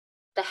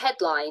the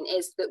headline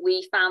is that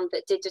we found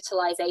that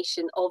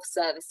digitalisation of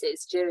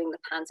services during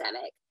the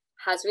pandemic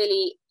has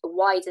really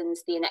widened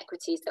the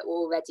inequities that were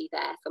already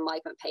there for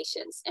migrant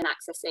patients in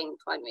accessing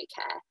primary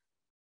care.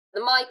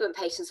 The migrant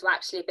patients were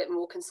actually a bit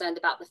more concerned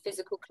about the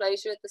physical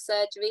closure of the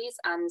surgeries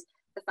and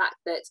the fact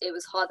that it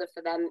was harder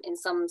for them in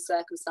some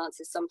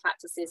circumstances, some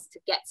practices, to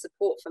get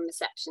support from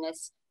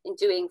receptionists in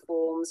doing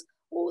forms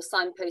or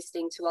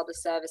signposting to other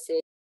services.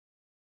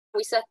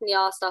 We certainly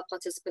asked our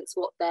participants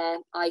what their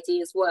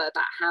ideas were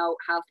about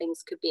how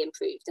things could be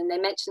improved. And they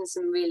mentioned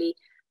some really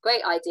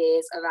great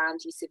ideas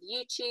around use of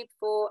YouTube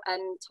for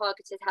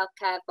targeted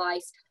healthcare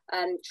advice,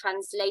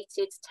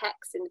 translated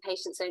text in the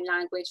patient's own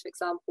language, for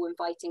example,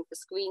 inviting for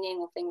screening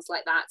or things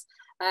like that.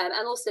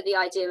 And also the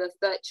idea of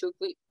virtual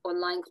group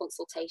online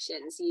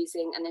consultations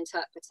using an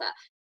interpreter.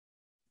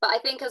 But I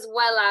think as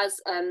well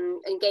as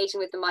engaging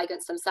with the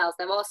migrants themselves,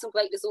 there are some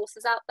great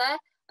resources out there.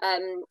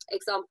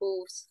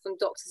 Examples from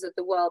Doctors of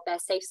the World, their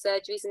Safe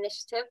Surgeries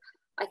initiative.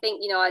 I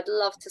think, I'd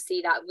love to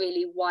see that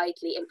really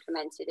widely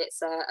implemented.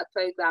 It's a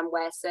program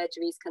where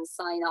surgeries can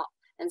sign up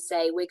and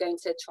say, we're going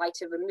to try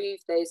to remove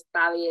those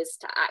barriers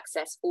to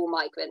access for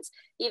migrants,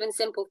 even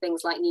simple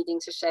things like needing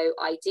to show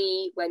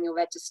ID when you're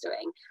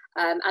registering.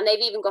 And they've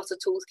even got a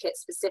toolkit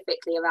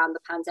specifically around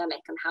the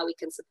pandemic and how we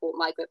can support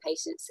migrant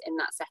patients in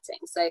that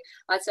setting. So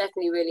I'd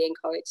certainly really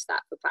encourage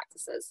that for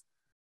practices.